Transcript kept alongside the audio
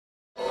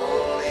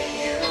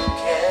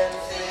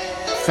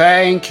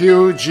Thank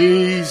you,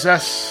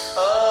 Jesus.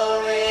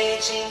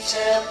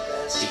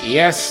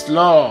 Yes,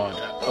 Lord.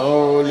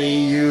 Only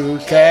you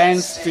can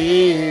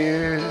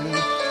steal.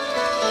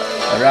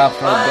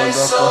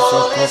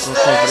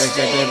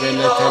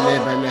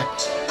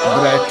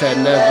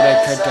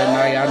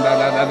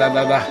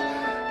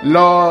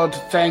 Lord,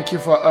 thank you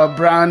for a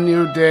brand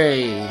new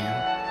day.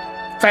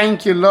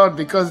 Thank you, Lord,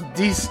 because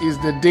this is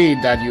the day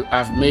that you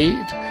have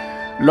made.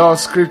 Lord,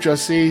 scripture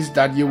says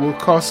that you will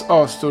cause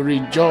us to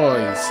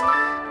rejoice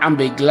and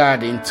be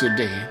glad in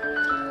today.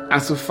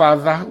 And so,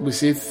 Father, we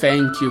say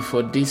thank you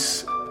for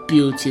this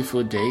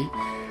beautiful day.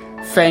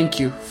 Thank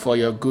you for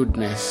your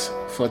goodness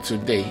for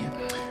today.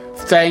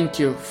 Thank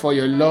you for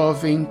your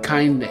loving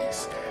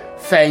kindness.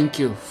 Thank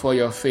you for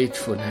your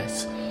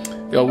faithfulness.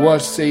 Your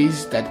word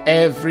says that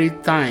every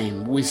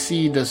time we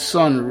see the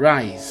sun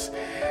rise,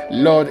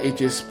 Lord,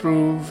 it is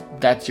proof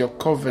that your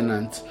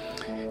covenant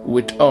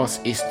with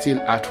us is still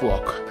at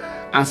work.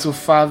 And so,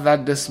 Father,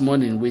 this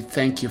morning we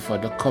thank you for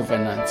the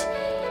covenant.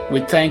 We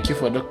thank you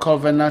for the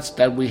covenant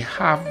that we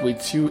have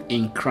with you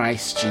in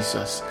Christ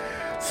Jesus.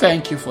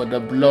 Thank you for the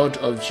blood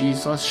of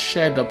Jesus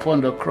shed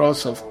upon the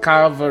cross of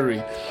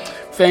Calvary.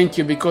 Thank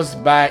you because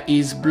by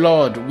his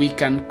blood we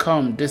can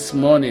come this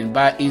morning.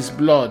 By his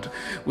blood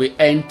we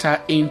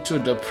enter into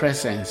the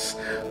presence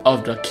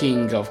of the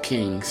King of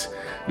Kings.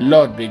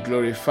 Lord, be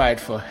glorified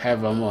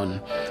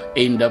forevermore.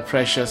 In the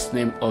precious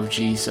name of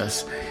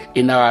Jesus.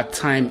 In our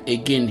time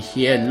again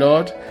here,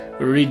 Lord,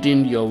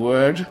 reading your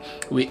word,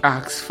 we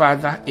ask,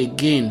 Father,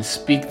 again,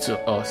 speak to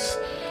us.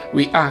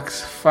 We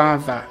ask,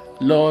 Father,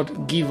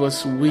 Lord, give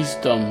us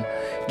wisdom,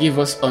 give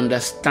us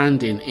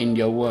understanding in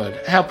your word.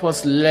 Help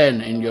us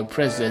learn in your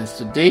presence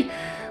today,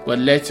 but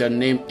let your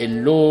name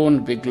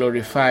alone be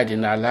glorified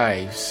in our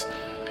lives.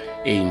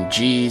 In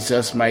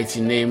Jesus' mighty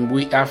name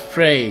we have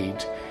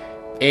prayed.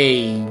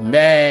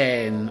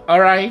 Amen. All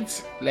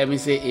right, let me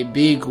say a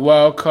big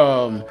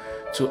welcome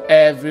to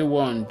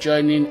everyone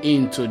joining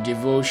into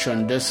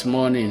devotion this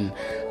morning.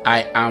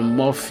 I am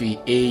Murphy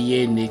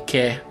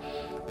Eyenike.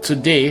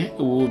 Today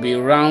we will be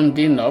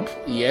rounding up.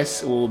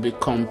 Yes, we will be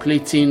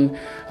completing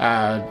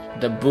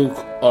the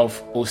book of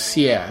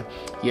Hosea.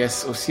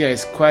 Yes, Hosea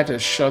is quite a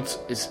short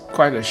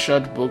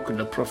book.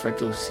 The prophet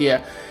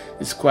Hosea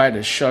is quite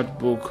a short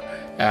book.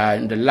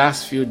 In the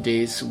last few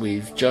days,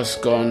 we've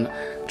just gone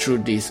through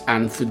this,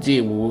 and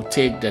today we will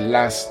take the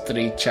last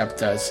three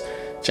chapters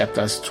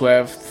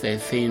 12,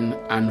 13,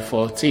 and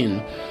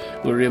 14.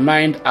 We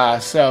remind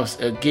ourselves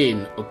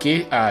again,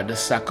 the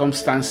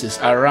circumstances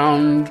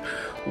around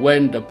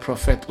when the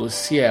prophet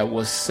Hosea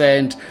was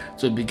sent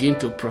to begin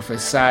to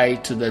prophesy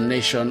to the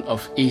nation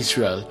of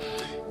Israel.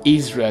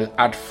 Israel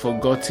had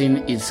forgotten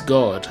its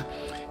God.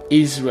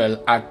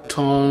 Israel had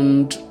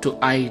turned to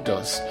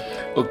idols.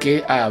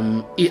 He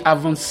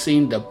haven't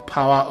seen the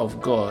power of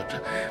God,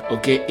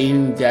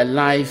 in their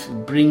life,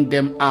 bring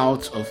them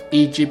out of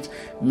Egypt.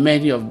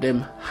 Many of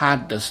them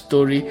had the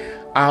story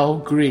how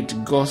great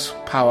God's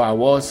power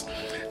was.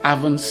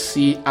 Haven't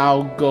seen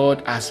how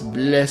God has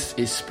blessed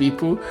his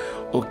people.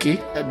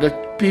 The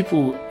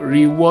people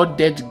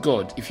rewarded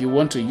God, if you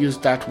want to use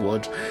that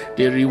word.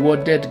 They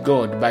rewarded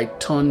God by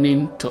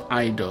turning to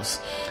idols.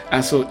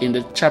 And so in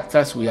the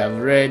chapters we have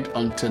read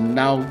until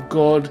now,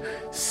 God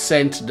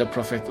sent the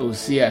prophet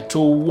Hosea to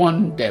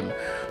warn them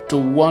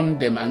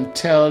and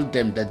tell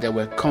them that there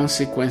were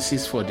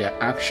consequences for their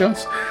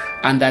actions,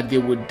 and that they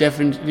would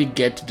definitely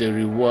get the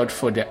reward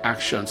for their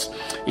actions.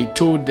 He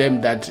told them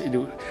that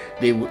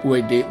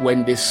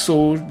when they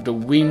sow the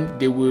wind,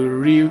 they will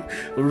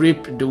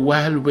reap the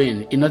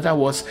whirlwind. In other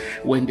words,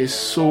 when they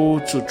sow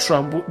to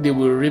trouble, they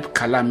will reap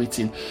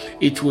calamity.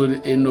 It will,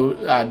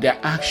 their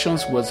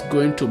actions was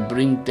going to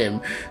bring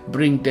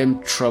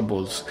them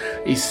troubles.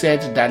 He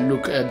said that,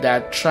 look,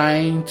 they're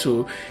trying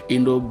to,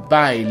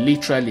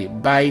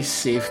 buy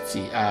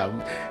safety,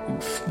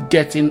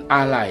 getting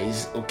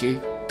allies,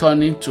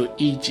 turning to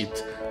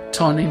Egypt,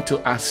 turning to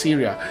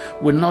Assyria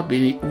will not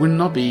be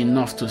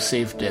enough to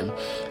save them.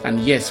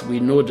 And yes,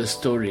 we know the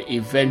story.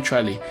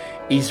 Eventually,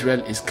 Israel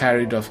is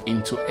carried off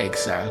into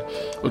exile.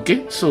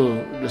 So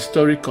the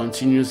story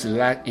continues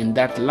in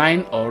that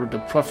line, or the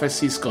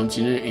prophecies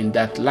continue in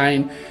that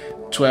line.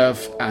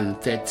 12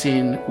 and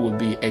 13 will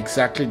be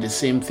exactly the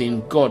same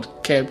thing. God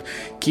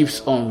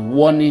keeps on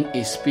warning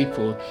his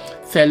people,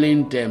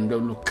 telling them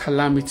the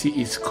calamity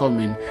is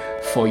coming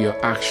for your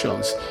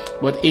actions.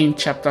 But in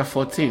chapter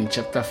 14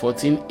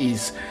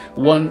 is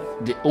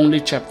the only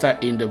chapter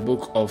in the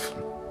book of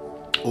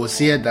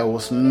Hosea that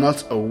was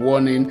not a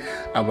warning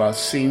about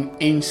sin.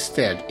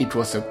 Instead, it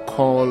was a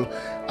call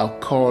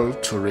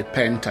to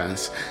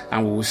repentance,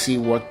 and we will see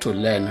what to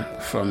learn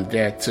from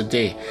there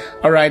today.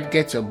 All right,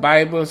 get your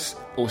Bibles.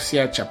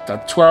 Hosea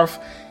chapter 12,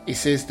 it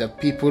says, the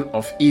people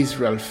of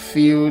Israel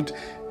feed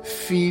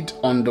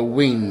on the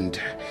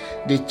wind.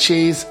 They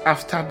chase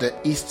after the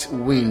east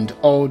wind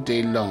all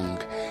day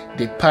long.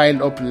 They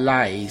pile up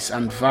lies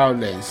and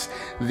violence.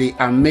 They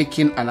are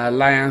making an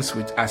alliance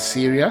with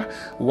Assyria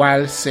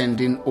while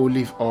sending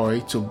olive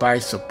oil to buy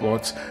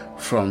support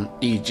from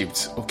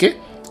Egypt.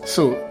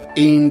 So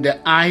In the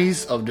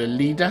eyes of the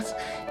leaders,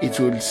 it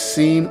will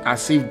seem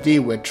as if they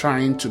were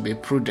trying to be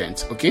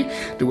prudent,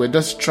 okay? They were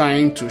just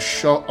trying to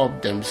shore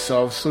up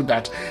themselves so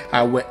that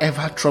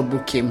wherever trouble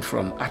came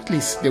from, at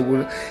least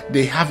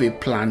they have a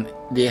plan.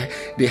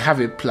 They have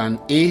a plan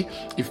A.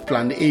 If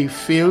plan A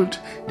failed,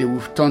 they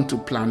will turn to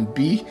plan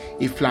B.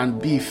 If plan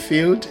B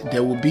failed,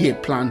 there will be a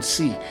plan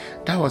C.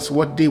 That was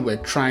what they were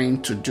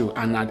trying to do.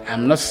 And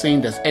I'm not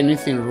saying there's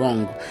anything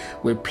wrong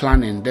with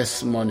planning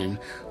this morning,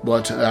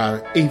 but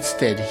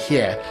instead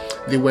here,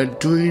 they were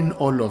doing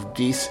all of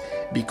this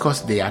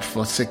because they had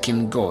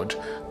forsaken God.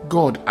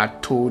 God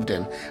had told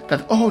them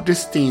that all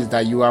these things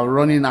that you are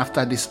running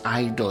after these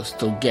idols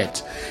to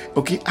get,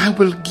 okay, I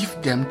will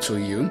give them to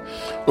you.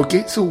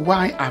 Okay, so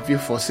why have you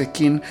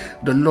forsaken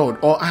the Lord?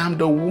 Or I am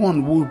the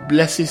one who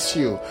blesses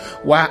you.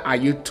 Why are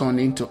you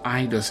turning to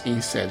idols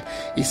instead?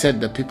 He said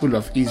the people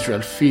of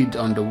Israel feed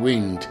on the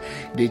wind.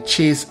 They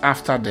chase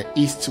after the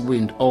east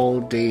wind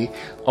all day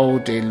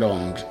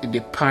long. They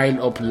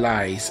pile up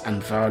lies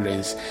and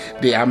violence.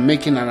 They are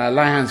making an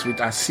alliance with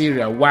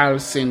Assyria while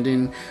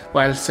sending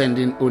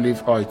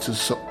olive oil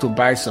to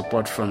buy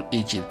support from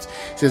Egypt.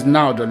 It says,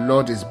 now the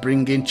Lord is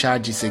bringing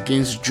charges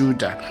against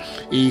Judah.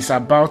 He is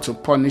about to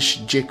punish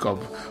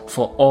Jacob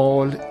for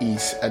all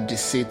his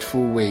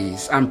deceitful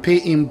ways and pay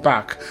him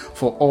back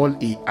for all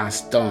he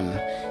has done.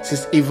 It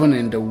says, even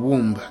in the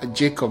womb,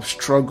 Jacob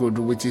struggled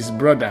with his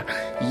brother.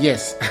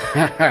 Yes.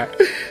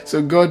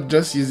 So God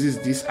just uses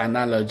this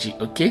analogy,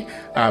 okay?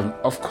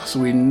 Of course,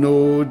 we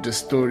know the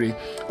story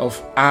of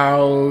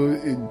how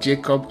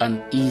Jacob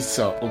and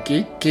Esau,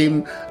 okay,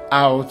 came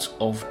out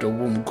of the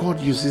womb. God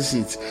uses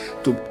it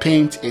to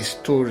paint a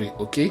story,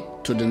 okay,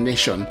 to the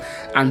nation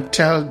and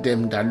tell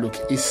them that, look,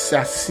 it's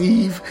as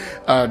if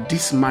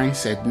this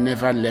mindset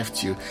never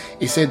left you.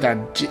 He said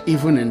that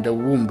even in the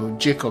womb,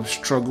 Jacob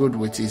struggled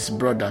with his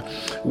brother.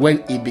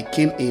 When he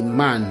became a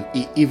man,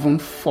 he even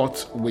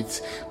fought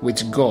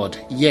with God.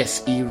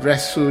 Yes, he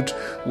wrestled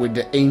with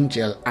the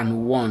angel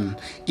and won.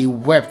 He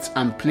wept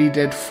and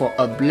pleaded for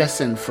a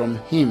blessing from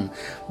him.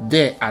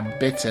 There at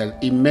Bethel,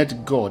 he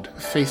met God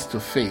face to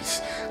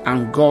face,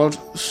 and God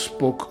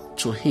spoke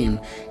to him.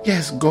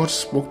 Yes, God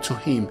spoke to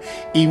him.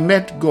 He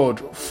met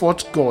God,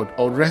 fought God,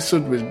 or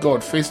wrestled with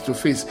God face to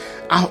face.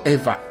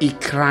 However, he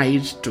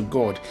cried to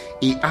God.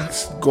 He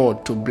asked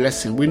God to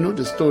bless him. We know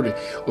the story,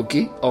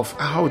 okay, of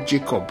how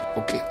Jacob,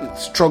 okay,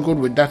 struggled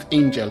with that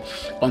angel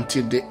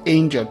until the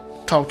angel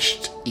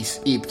touched his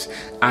hips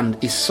and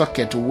his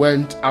socket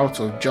went out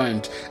of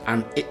joint,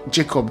 and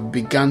Jacob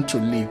began to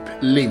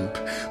limp.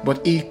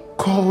 But he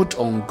called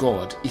on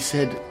God. He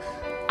said,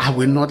 I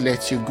will not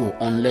let you go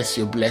unless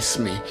you bless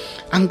me.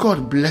 And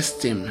God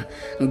blessed him.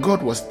 And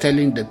God was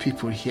telling the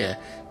people here,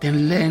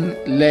 then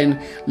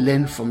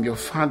learn from your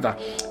father.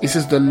 He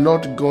says, the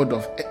Lord God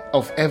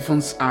of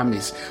heaven's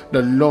armies,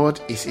 the Lord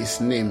is his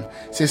name.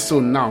 He says,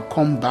 so now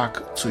come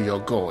back to your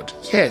God.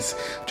 Yes,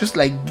 just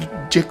like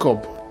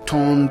Jacob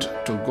turned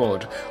to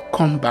God,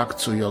 come back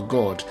to your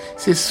God. He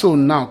says, so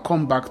now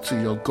come back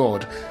to your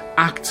God.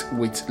 Act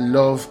with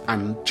love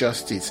and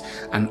justice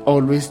and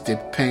always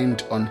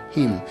depend on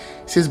him.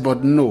 He says,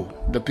 but no,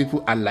 the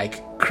people are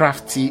like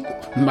crafty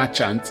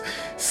merchants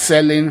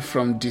selling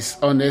from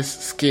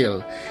dishonest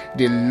scale.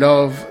 They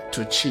love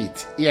to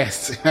cheat.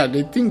 Yes,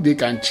 they think they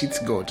can cheat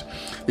God.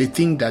 They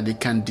think that they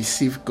can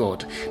deceive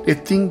God. They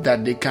think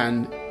that they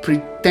can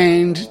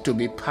pretend to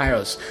be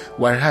pious,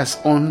 whereas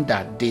on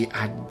that they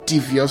are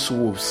devious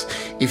wolves,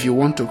 if you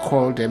want to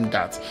call them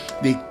that.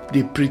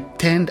 They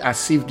pretend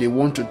as if they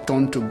want to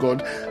turn to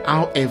God.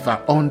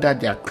 However, under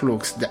their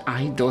cloaks, the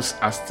idols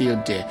are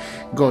still there.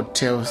 God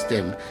tells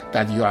them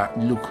that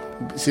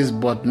it says,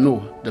 but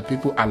no, the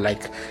people are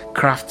like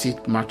crafty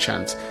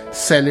merchants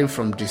selling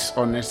from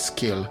dishonest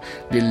scale.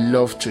 They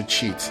love to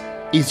cheat.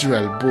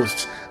 Israel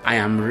boasts, I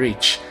am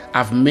rich.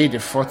 I've made a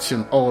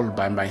fortune all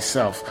by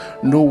myself.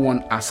 No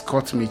one has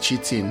caught me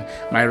cheating.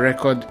 My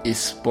record is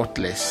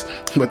spotless.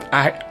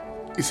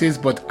 It says,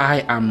 but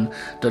I am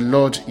the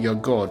Lord your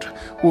God,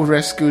 who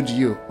rescued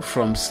you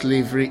from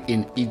slavery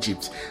in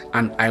Egypt,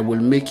 and I will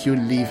make you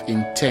live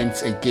in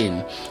tents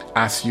again,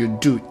 as you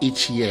do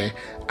each year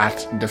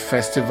at the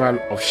festival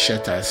of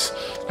shelters.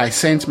 I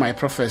sent my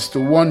prophets to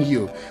warn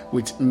you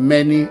with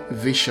many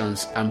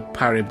visions and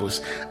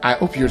parables. I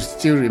hope you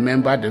still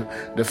remember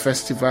the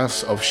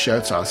festivals of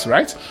shelters,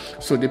 right?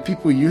 So the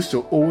people used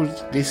to hold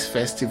this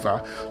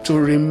festival to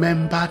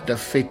remember the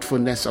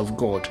faithfulness of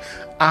God.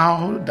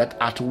 How that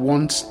at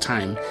one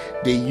time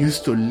they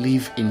used to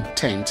live in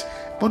tents,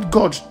 but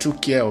God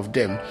took care of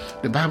them.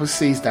 The Bible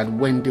says that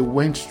when they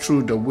went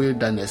through the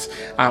wilderness,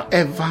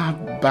 however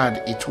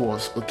bad it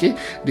was, okay,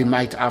 they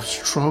might have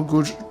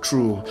struggled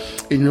through,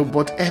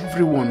 but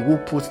everyone who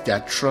put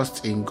their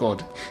trust in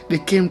God, they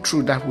came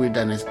through that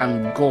wilderness,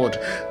 and God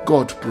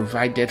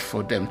provided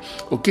for them.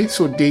 Okay,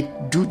 so they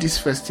do this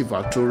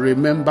festival to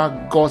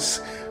remember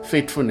God's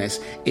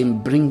faithfulness in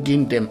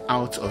bringing them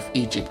out of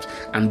Egypt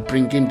and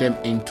bringing them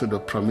into the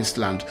promised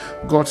land.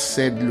 God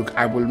said, look,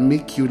 I will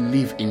make you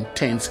live in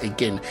tents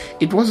again. again.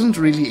 It wasn't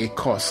really a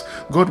curse.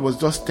 God was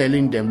just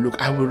telling them,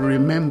 look, I will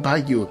remember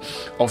you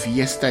of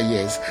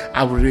yesteryears.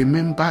 I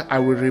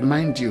will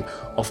remind you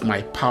of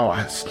my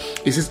powers.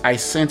 He says, I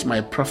sent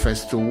my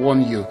prophets to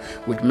warn you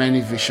with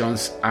many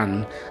visions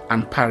and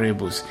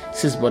parables. He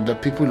says, but the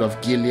people of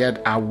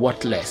Gilead are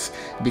worthless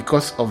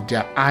because of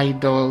their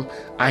idol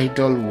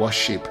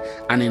worship.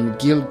 And in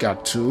Gilgal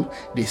too,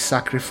 they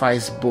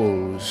sacrifice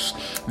bulls.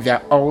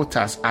 Their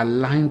altars are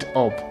lined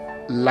up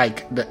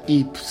like the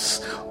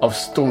heaps of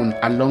stone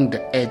along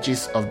the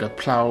edges of the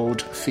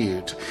plowed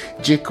field.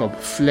 Jacob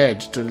fled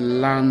to the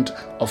land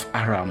of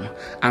Aram,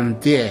 and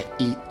there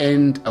he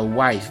earned a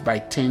wife by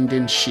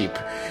tending sheep.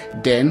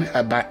 Then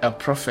by a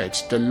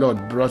prophet the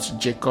Lord brought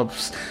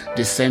Jacob's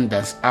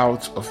descendants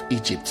out of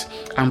Egypt,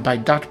 and by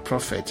that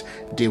prophet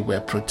they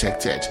were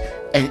protected.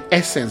 In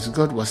essence,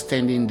 God was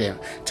telling them,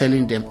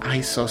 I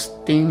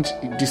sustained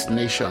this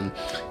nation,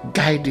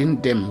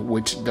 guiding them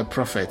with the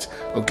prophet.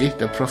 Okay,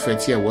 the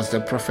prophet here was the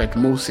prophet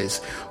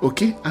Moses.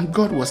 Okay, and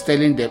God was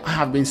telling them, I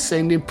have been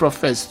sending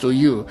prophets to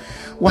you.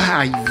 Why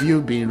have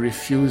you been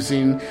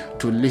refusing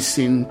to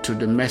listen to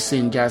the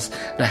messengers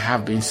that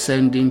have been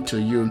sending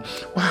to you?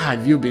 Why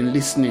have you been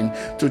listening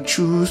to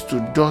choose to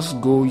just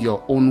go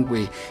your own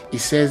way? He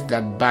says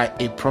that by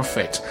a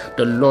prophet,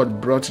 the Lord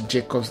brought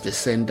Jacob's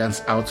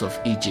descendants out of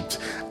Egypt.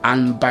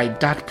 And by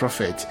that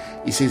prophet,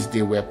 he says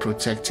they were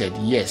protected.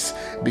 Yes,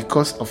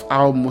 because of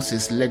how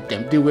Moses led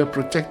them, they were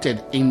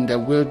protected in the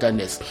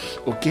wilderness.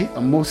 Okay,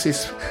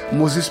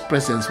 Moses'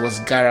 presence was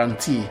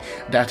guaranteed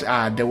that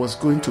there was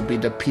going to be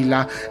the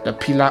pillar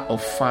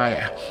of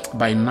fire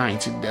by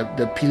night,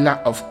 the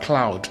pillar of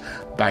cloud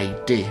by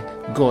day.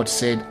 God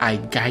said, I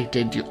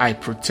guided you, I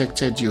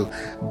protected you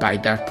by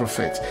that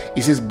prophet.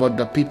 He says, but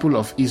the people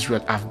of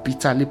Israel have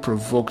bitterly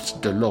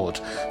provoked the Lord.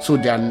 So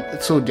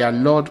their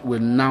Lord will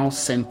now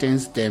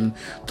sentence them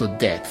to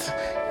death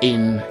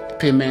in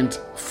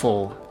payment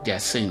for their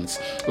sins.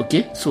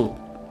 Okay, so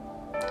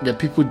the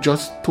people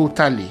just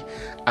totally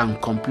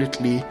and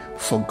completely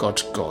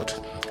forgot God.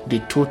 They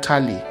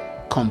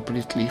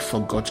completely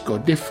forgot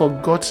God. They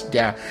forgot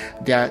their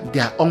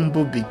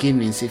humble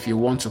beginnings, if you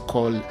want to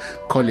call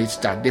it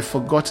that. They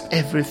forgot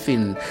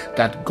everything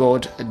that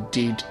God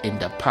did in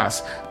the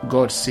past.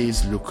 God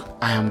says, look,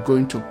 I am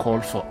going to call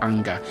for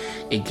anger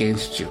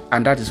against you.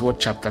 And that is what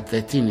chapter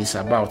 13 is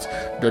about,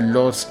 the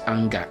Lord's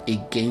anger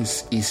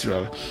against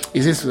Israel.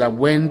 It says that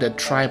when the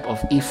tribe of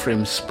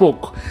Ephraim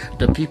spoke,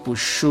 the people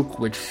shook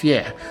with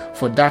fear,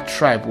 for that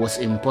tribe was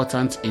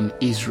important in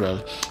Israel.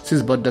 It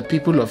says, but the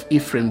people of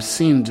Ephraim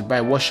sinned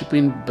by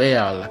worshipping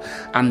Baal,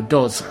 and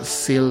thus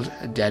sealed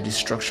their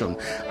destruction.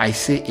 I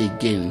say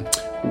again,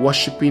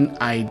 worshipping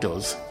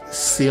idols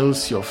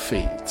seals your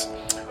fate.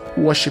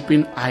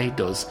 Worshipping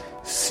idols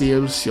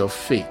seals your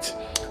fate.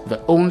 The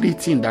only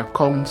thing that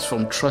comes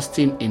from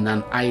trusting in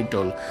an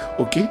idol,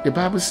 okay, the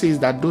Bible says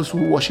that those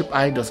who worship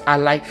idols are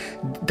like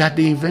that,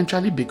 they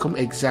eventually become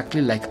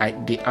exactly like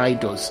the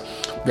idols.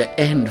 The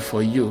end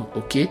for you,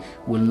 okay,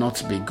 will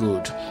not be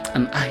good.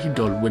 An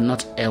idol will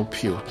not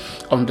help you.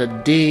 On the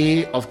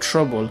day of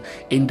trouble,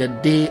 in the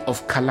day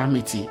of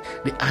calamity,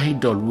 the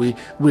idol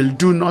will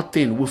do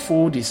nothing, will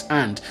fold his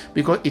hand,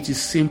 because it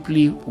is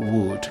simply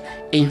wood.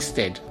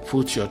 Instead,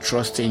 put your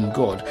trust in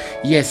God.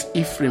 Yes,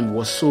 Ephraim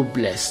was so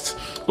blessed.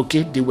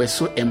 Okay, they were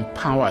so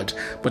empowered,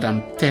 but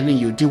I'm telling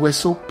you, they were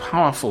so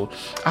powerful.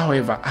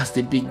 However, as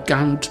they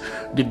began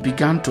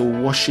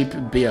to worship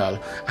Baal,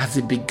 as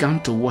they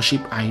began to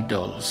worship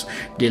idols,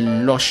 they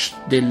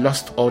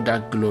lost all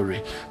that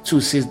glory. 2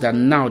 says that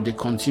now they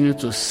continue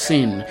to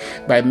sin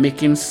by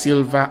making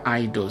silver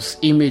idols,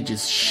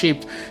 images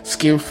shaped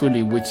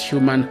skillfully with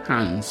human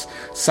hands.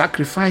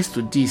 Sacrifice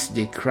to this,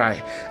 they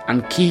cry,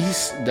 and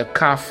kiss the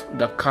calf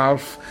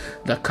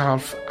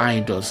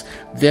idols.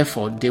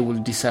 Therefore they will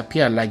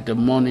disappear like the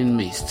morning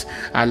mist,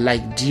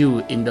 like dew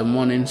in the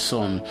morning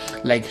sun,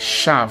 like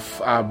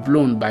chaff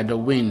blown by the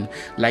wind,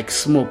 like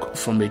smoke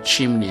from a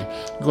chimney.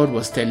 God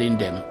was telling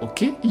them,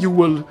 okay, you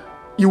will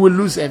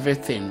lose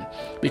everything,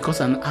 because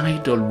an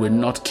idol will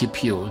not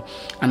keep you.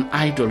 An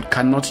idol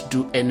cannot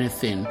do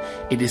anything.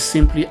 It is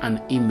simply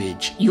an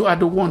image. You are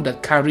the one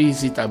that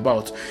carries it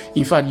about.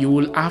 In fact, you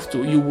will have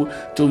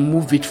to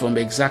move it from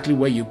exactly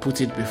where you put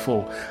it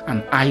before.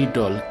 An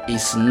idol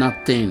is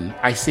nothing.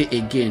 I say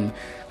again,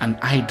 an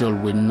idol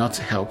will not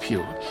help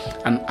you.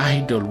 An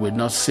idol will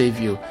not save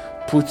you.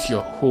 Put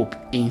your hope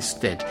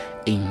instead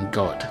in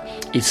God.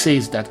 It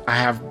says that I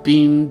have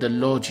been the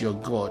Lord your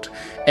God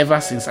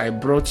ever since I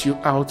brought you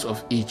out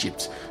of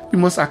Egypt. You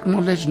must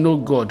acknowledge no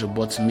God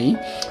but me,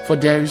 for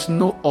there is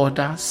no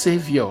other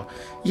Savior.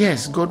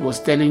 Yes, God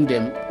was telling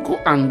them, go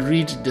and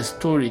read the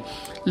story.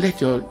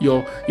 Let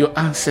your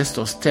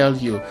ancestors tell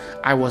you,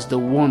 I was the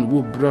one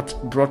who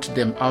brought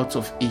them out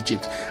of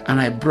Egypt,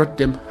 and I brought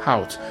them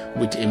out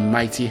with a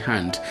mighty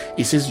hand.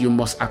 It says, you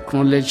must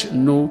acknowledge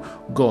no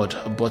God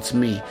but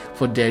me,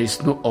 for there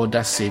is no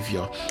other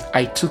Savior.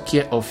 I took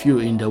care of you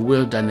in the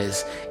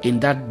wilderness, in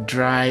that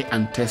dry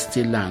and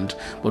thirsty land.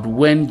 But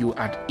when you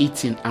had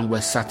eaten and were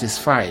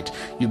satisfied,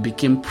 you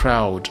became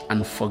proud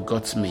and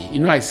forgot me.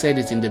 I said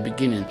it in the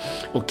beginning.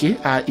 Okay,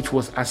 it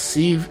was as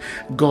if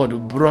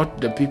God brought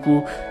the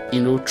people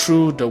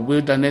through the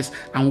wilderness,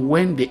 and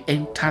when they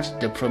entered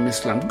the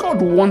promised land,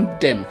 God warned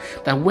them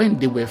that when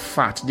they were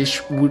fat, they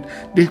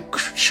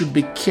should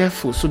be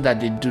careful so that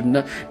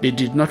they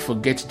did not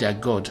forget their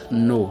God.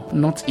 No,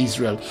 not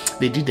Israel.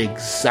 They did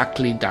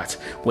exactly that.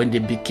 When they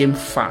became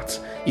fat,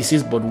 it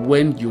says, but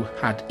when you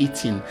had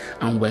eaten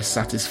and were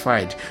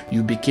satisfied,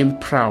 you became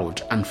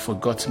proud and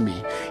forgot me.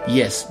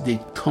 Yes, they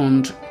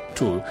turned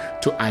to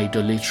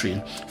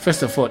idolatry.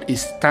 First of all, it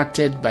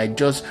started by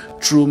just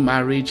through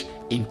marriage,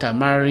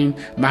 intermarrying,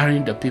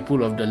 marrying the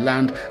people of the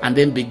land, and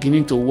then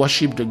beginning to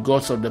worship the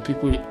gods of the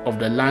people of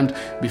the land.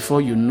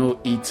 Before you know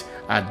it,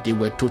 they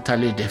were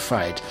totally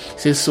defied. It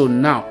says, so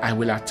now I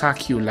will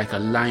attack you like a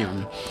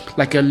lion,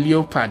 like a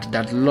leopard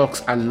that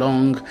lurks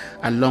along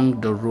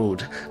the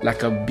road,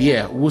 like a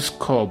bear whose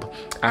cub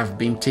have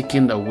been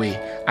taken away.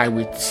 I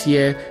will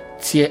tear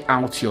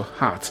out your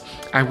heart.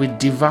 I will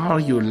devour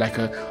you like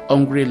a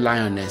hungry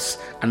lioness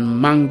and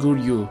mangle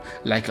you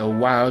like a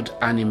wild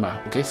animal.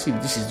 Okay, see,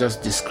 this is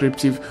just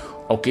descriptive,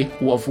 okay,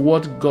 of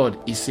what God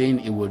is saying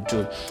He will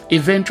do.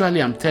 Eventually,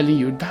 I'm telling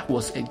you, that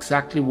was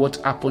exactly what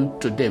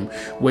happened to them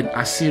when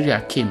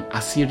Assyria came.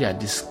 Assyria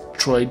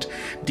destroyed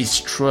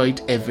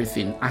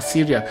everything.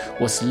 Assyria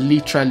was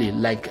literally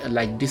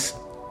like these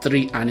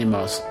three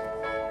animals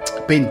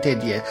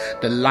painted here: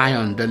 the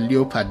lion, the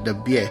leopard, the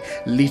bear.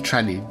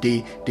 Literally,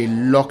 they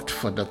looked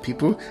for the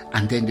people,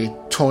 and then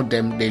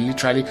they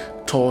literally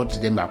tore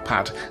them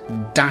apart,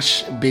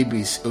 dashed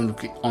babies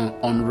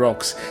on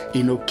rocks,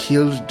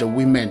 killed the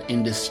women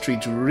in the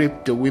street,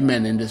 raped the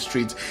women in the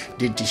street.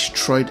 They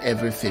destroyed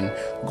everything.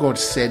 God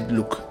said,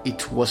 look,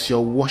 it was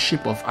your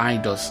worship of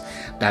idols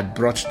that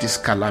brought this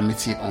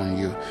calamity on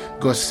you.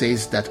 God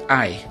says that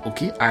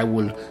I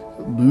will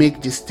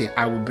make this thing,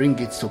 I will bring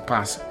it to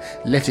pass.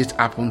 Let it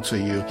happen to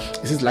you.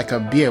 This is like a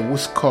bear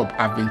whose cub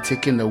have been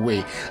taken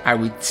away. I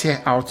will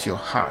tear out your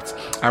heart.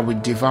 I will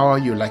devour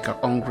you like a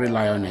hungry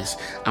lioness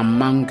and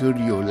mangle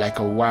you like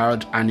a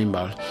wild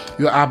animal.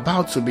 You are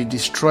about to be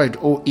destroyed,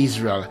 O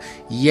Israel.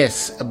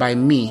 Yes, by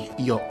me,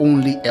 your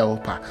only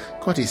helper.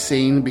 God is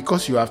saying,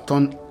 because you have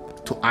turned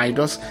to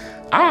idols,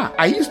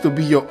 I used to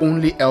be your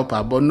only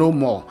helper, but no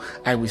more.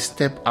 I will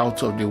step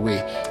out of the way.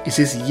 It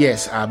says,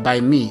 yes,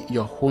 by me,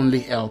 your only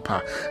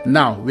helper.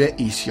 Now, where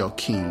is your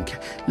king?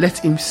 Let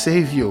him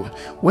save you.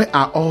 Where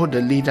are all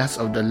the leaders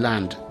of the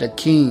land, the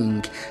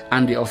king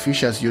and the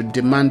officials you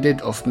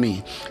demanded of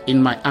me?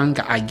 In my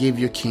anger, I gave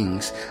you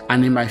kings,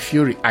 and in my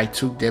fury, I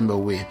took them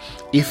away.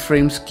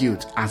 Ephraim's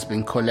guilt has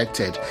been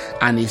collected,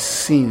 and his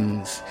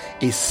sin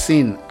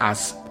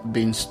has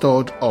been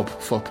stored up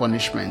for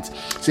punishment.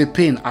 Say,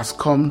 pain has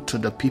come to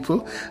the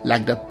people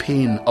like the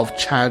pain of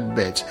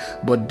childbirth,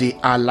 but they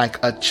are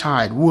like a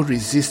child who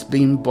resists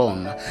being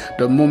born.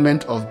 The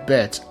moment of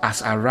birth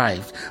has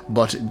arrived,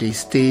 but they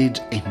stayed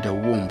in the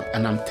womb.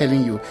 And I'm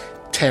telling you,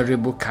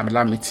 terrible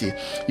calamity.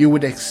 You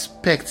would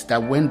expect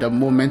that when the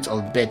moment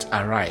of birth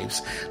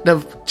arrives,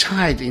 the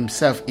child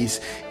himself is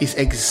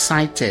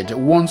excited,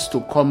 wants to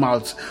come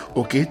out,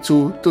 okay,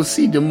 to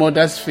see the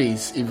mother's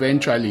face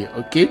eventually,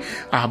 okay.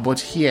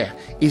 But here,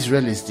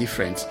 Israel is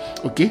different,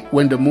 okay.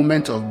 When the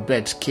moment of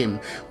birth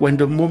came, when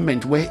the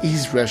moment where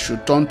Israel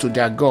should turn to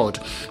their God,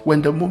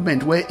 when the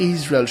moment where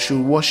Israel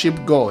should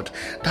worship God,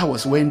 that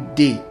was when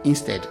they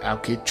instead,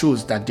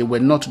 chose that they were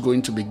not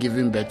going to be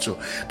given birth to,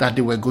 that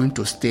they were going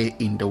to stay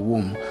in the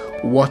womb.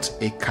 What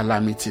a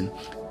calamity.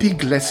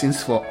 Big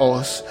lessons for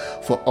us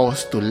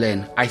to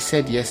learn. I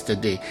said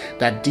yesterday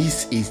that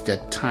this is the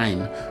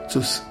time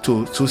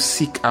to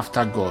seek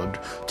after God,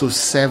 to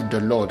serve the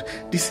Lord.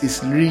 This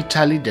is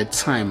literally the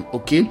time,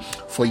 okay,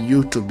 for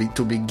you to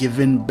be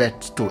given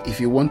birth to,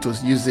 if you want to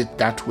use it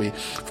that way,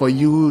 for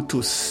you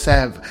to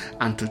serve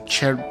and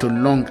to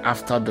long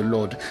after the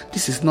Lord.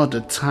 This is not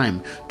the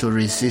time to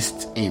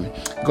resist Him.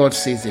 God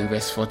says in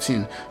verse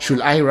 14,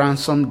 should I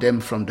ransom them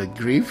from the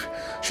grave?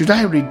 Should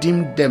I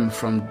redeem them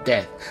from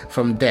death?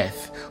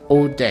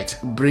 O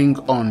death, bring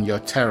on your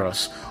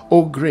terrors.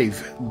 O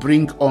grave,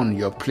 bring on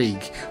your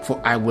plague, for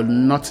I will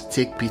not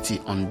take pity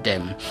on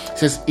them. It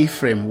says,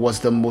 Ephraim was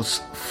the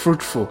most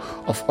fruitful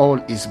of all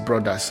his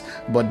brothers,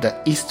 but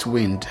the east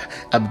wind,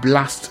 a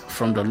blast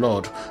from the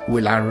Lord,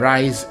 will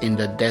arise in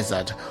the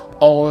desert.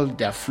 All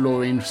their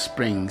flowing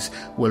springs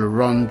will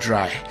run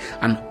dry,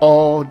 and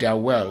all their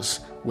wells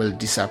will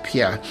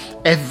disappear.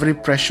 Every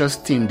precious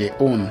thing they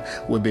own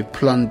will be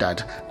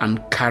plundered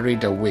and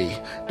carried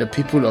away. The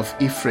people of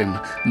Ephraim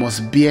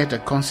must bear the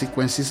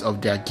consequences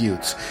of their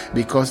guilt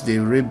because they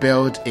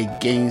rebelled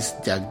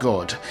against their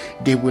God.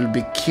 They will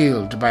be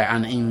killed by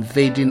an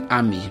invading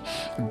army.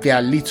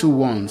 Their little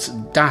ones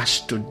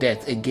dashed to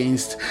death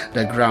against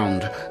the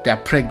ground. Their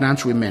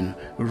pregnant women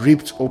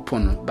ripped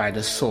open by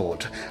the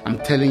sword. I'm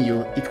telling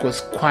you, it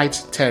was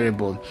quite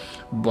terrible.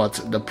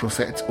 But the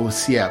prophet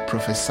Hosea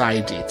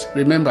prophesied it.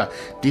 Remember,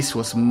 this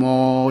was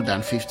more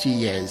than 50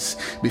 years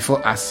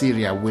before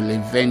Assyria will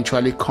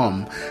eventually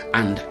come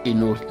and,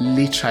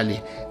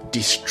 literally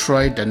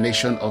destroy the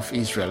nation of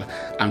Israel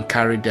and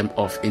carry them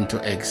off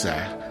into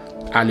exile.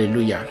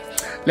 Hallelujah.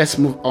 Let's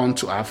move on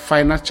to our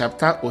final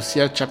chapter,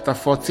 Hosea chapter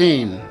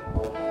 14.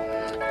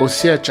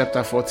 Hosea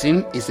chapter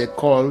 14 is a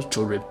call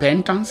to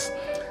repentance,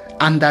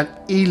 and that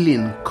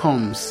healing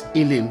comes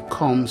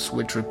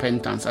with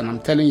repentance. And I'm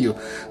telling you,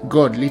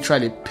 God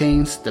literally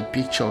paints the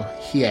picture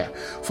here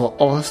for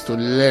us to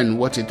learn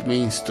what it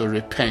means to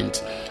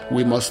repent.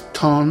 We must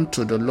turn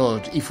to the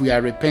Lord. If we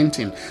are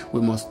repenting,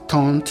 we must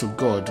turn to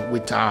God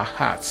with our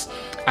hearts.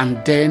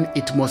 And then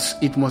it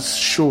must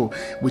show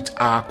with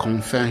our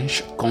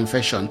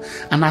confession.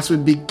 And as we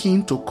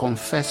begin to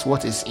confess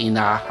what is in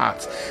our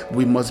heart,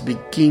 we must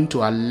begin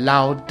to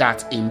allow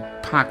that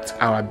impact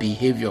our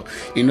behavior.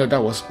 In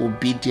other words,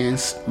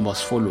 obedience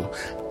must follow.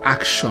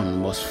 Action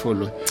must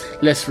follow.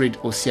 Let's read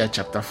Hosea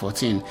chapter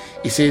 14.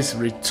 It says,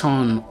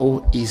 "Return,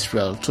 O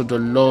Israel, to the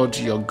Lord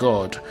your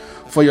God,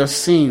 for your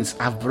sins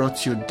have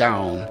brought you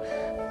down."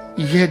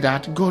 You hear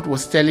that? God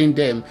was telling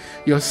them,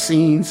 your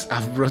sins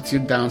have brought you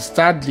down.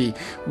 Sadly,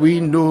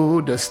 we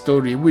know the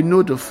story. We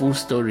know the full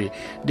story.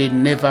 They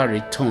never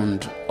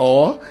returned,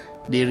 or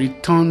they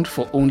returned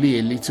for only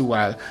a little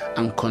while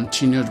and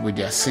continued with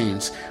their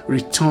sins.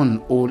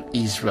 Return, O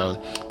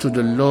Israel, to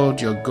the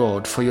Lord your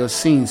God, for your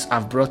sins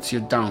have brought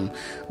you down.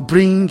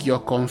 Bring your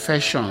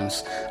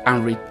confessions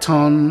and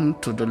return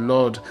to the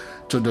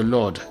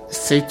Lord.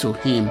 Say to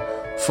him,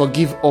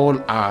 forgive all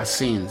our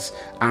sins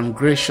and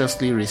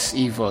graciously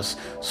receive us,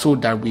 so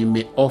that we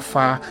may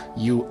offer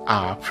you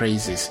our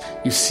praises.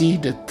 You see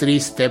the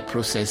 3-step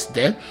process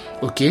there.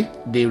 Okay,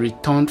 they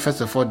returned. First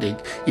of all,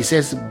 it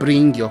says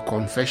bring your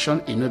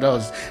confession. In other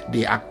words,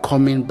 they are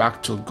coming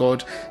back to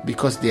God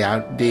because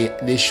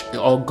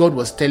God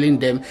was telling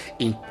them,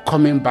 in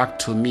coming back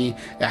to me,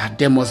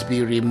 there must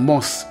be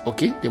remorse.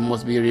 Okay, there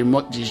must be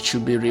remorse. They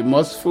should be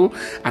remorseful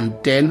and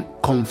then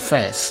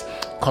confess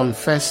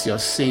your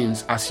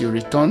sins as you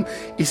return.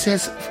 It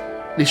says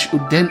they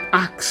should then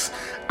ask,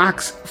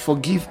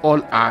 forgive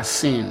all our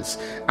sins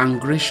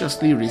and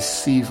graciously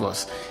receive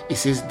us. It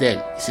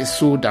says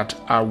so that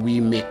we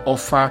may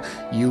offer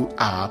you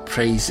our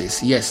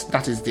praises. Yes,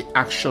 that is the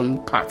action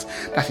part.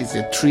 That is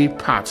the 3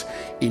 part,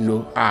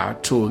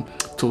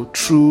 to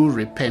true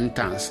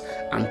repentance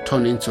and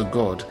turning to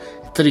God.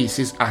 3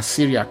 says,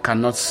 Assyria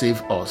cannot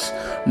save us,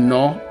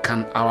 nor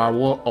can our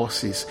war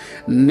horses.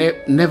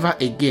 Never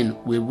again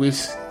will we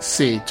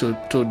say to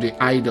the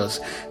idols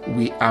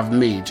we have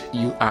made,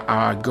 you are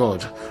our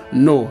God.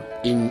 No,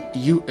 in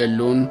you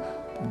alone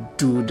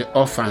do the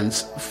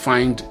orphans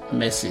find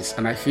mercies.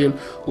 And I feel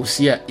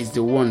Hosea is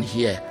the one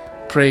here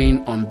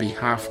praying on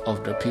behalf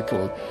of the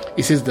people.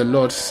 It says, the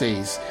Lord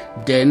says,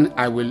 then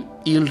I will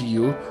heal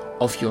you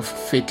of your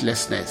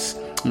faithlessness.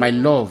 My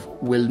love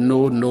will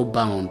know no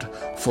bound,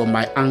 for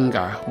my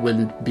anger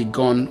will be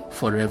gone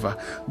forever.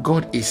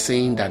 God is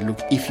saying that, look,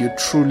 if you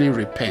truly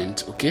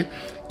repent, okay,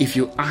 if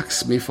you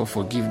ask me for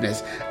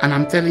forgiveness, and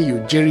I'm telling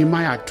you,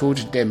 Jeremiah told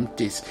them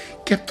this,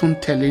 kept on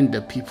telling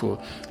the people.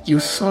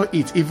 You saw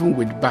it even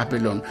with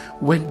Babylon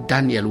when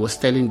Daniel was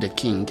telling the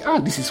king,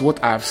 this is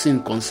what I have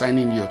seen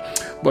concerning you.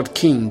 But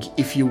king,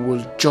 if you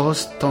will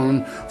just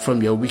turn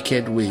from your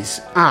wicked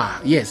ways,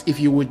 yes, if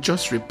you will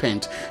just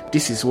repent,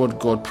 this is what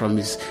God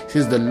promised. It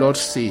says, the Lord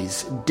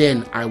says,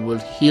 then I will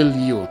heal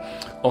you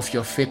of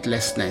your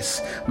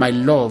faithlessness. My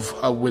love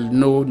will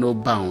know no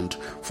bound,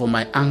 for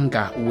my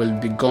anger will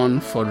be gone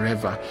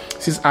forever.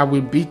 It says, I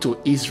will be to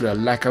Israel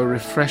like a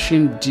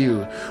refreshing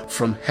dew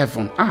from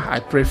heaven. I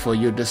pray for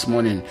you this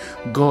morning.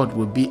 God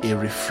will be a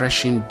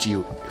refreshing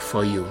dew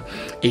for you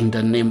in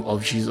the name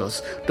of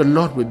Jesus. The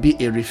Lord will be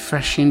a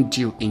refreshing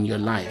dew in your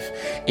life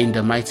in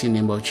the mighty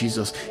name of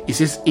Jesus. It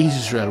says,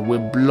 Israel will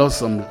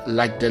blossom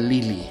like the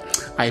lily.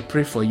 I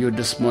pray for you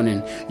this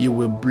morning. You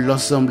will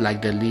blossom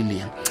like the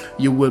lily.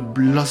 You will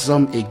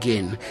blossom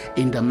again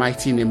in the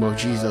mighty name of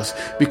Jesus,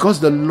 because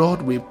the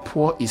Lord will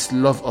pour his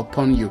love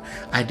upon you.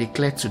 I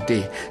declare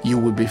today, you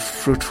will be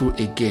fruitful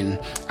again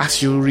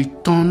as you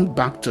return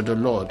back to the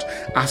Lord,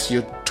 as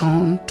you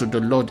turn to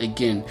the Lord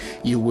again,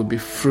 you will be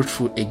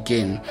fruitful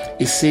again.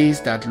 It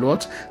says that,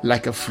 Lord,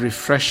 like a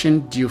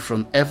refreshing dew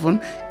from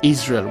heaven,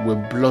 Israel will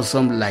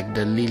blossom like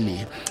the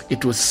lily.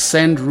 It will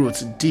send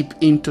roots deep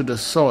into the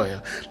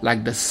soil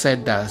like the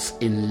cedars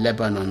in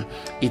Lebanon.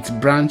 Its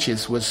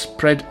branches will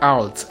spread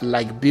out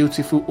like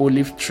beautiful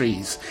olive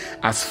trees,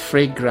 as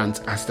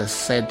fragrant as the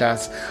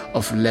cedars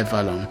of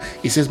Lebanon.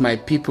 It says, my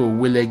people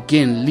will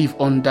again live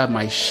under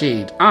my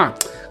shade.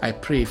 I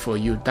pray for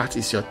you. That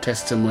is your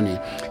testimony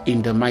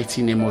in the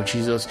mighty name of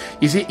Jesus.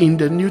 You see, in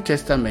the New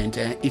Testament,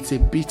 it's a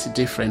bit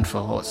different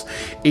for us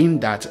in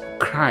that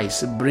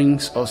Christ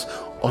brings us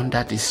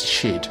under this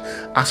shade.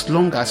 As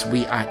long as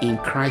we are in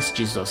Christ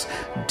Jesus,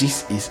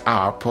 this is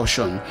our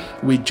portion.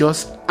 We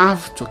just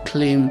have to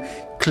claim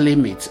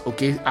it,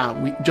 okay?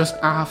 We just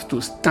have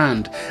to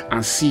stand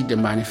and see the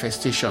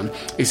manifestation.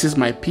 It says,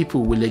 my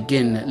people will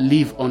again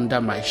live under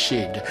my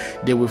shade.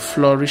 They will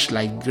flourish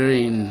like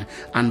grain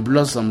and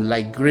blossom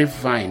like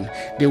grapevine.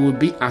 They will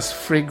be as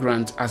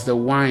fragrant as the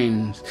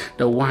wines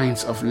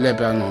of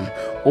Lebanon.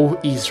 O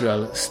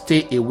Israel,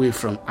 stay away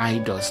from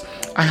idols.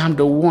 I am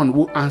the one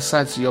who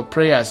answers your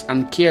prayers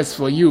and cares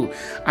for you.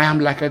 I am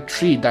like a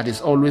tree that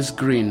is always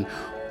green.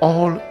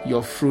 All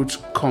your fruit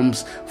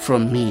comes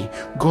from me.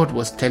 God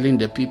was telling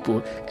the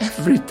people,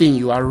 everything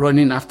you are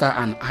running after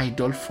an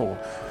idol for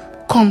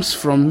comes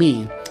from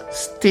me.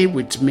 Stay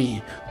with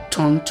me.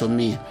 Turn to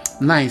me.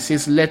 Now it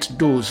says, let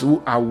those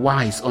who are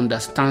wise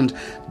understand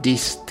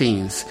these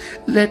things.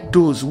 Let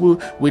those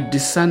who with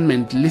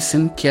discernment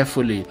listen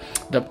carefully.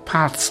 The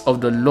paths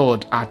of the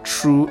Lord are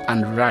true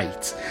and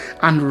right,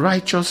 and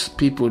righteous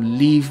people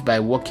live by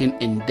walking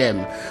in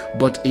them.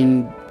 But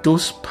in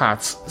those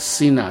paths,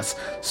 sinners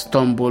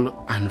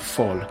stumble and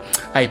fall.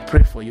 I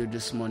pray for you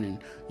this morning.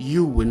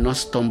 You will not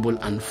stumble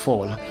and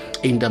fall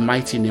in the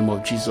mighty name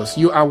of Jesus.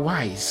 You are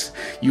wise.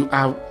 We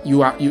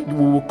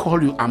will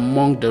call you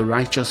among the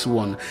righteous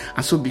one.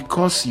 And so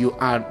because you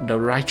are the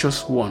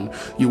righteous one,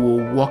 you will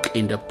walk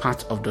in the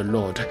path of the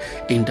Lord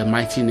in the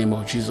mighty name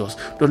of Jesus.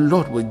 The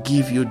Lord will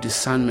give you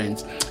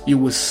discernment. You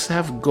will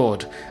serve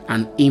God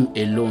and Him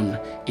alone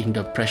in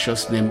the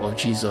precious name of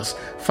Jesus.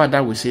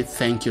 Father, we say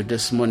thank you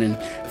this morning.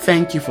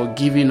 Thank you for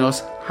giving us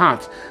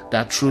heart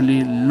that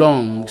truly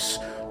longs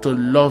to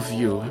love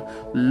you,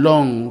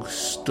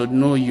 longs to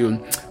know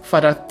you.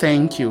 Father,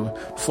 thank you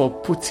for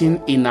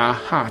putting in our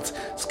heart.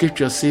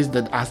 Scripture says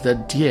that as the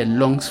deer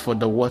longs for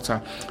the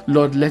water,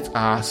 Lord, let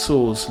our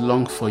souls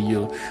long for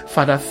you.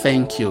 Father,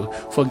 thank you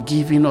for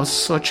giving us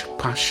such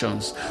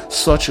passions,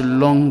 such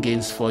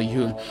longings for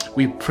you.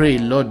 We pray,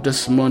 Lord,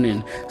 this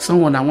morning.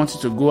 Someone, I want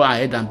you to go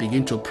ahead and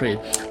begin to pray.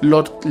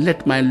 Lord,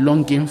 let my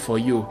longing for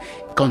you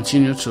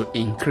continue to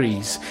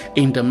increase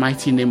in the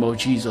mighty name of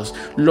Jesus.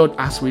 Lord,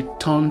 as we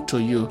turn to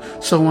you,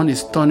 someone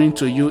is turning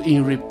to you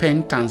in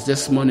repentance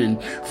this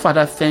morning.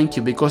 Father, thank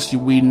you because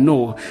we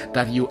know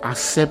that you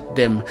accept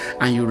them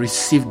and you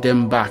receive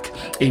them back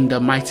in the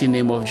mighty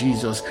name of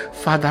Jesus.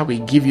 Father, we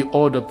give you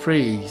all the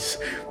praise.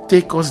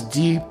 Take us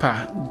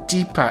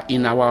deeper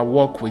in our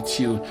walk with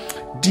you,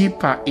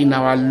 deeper in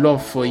our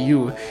love for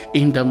you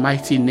in the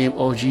mighty name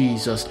of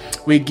Jesus.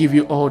 We give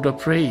you all the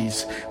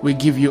praise. We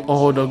give you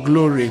all the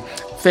glory.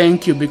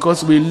 Thank you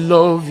because we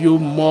love you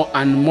more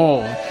and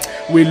more.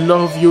 We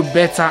love you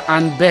better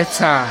and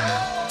better.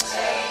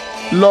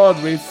 Lord,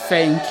 we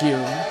thank you.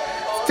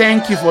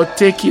 Thank you for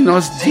taking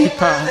us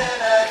deeper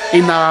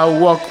in our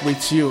walk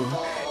with you.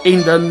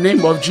 In the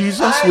name of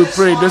Jesus, we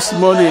pray this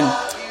morning,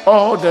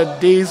 all the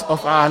days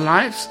of our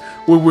lives,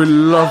 we will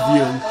love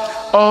you.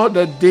 All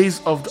the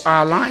days of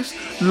our lives,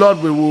 Lord,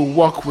 we will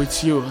walk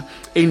with you.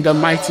 In the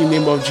mighty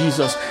name of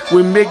Jesus,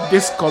 we make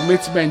this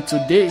commitment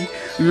today.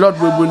 Lord,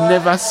 we will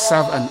never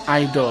serve an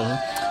idol.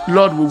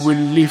 Lord, we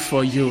will live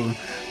for you.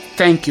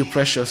 Thank you,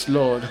 precious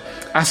Lord.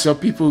 As your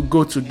people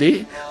go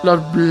today,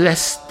 Lord,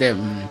 bless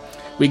them.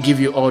 We give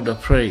you all the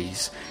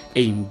praise.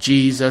 In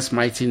Jesus'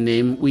 mighty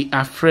name, we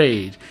are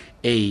prayed.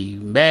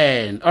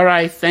 Amen. All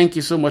right. Thank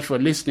you so much for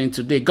listening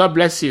today. God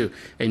bless you.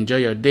 Enjoy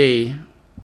your day.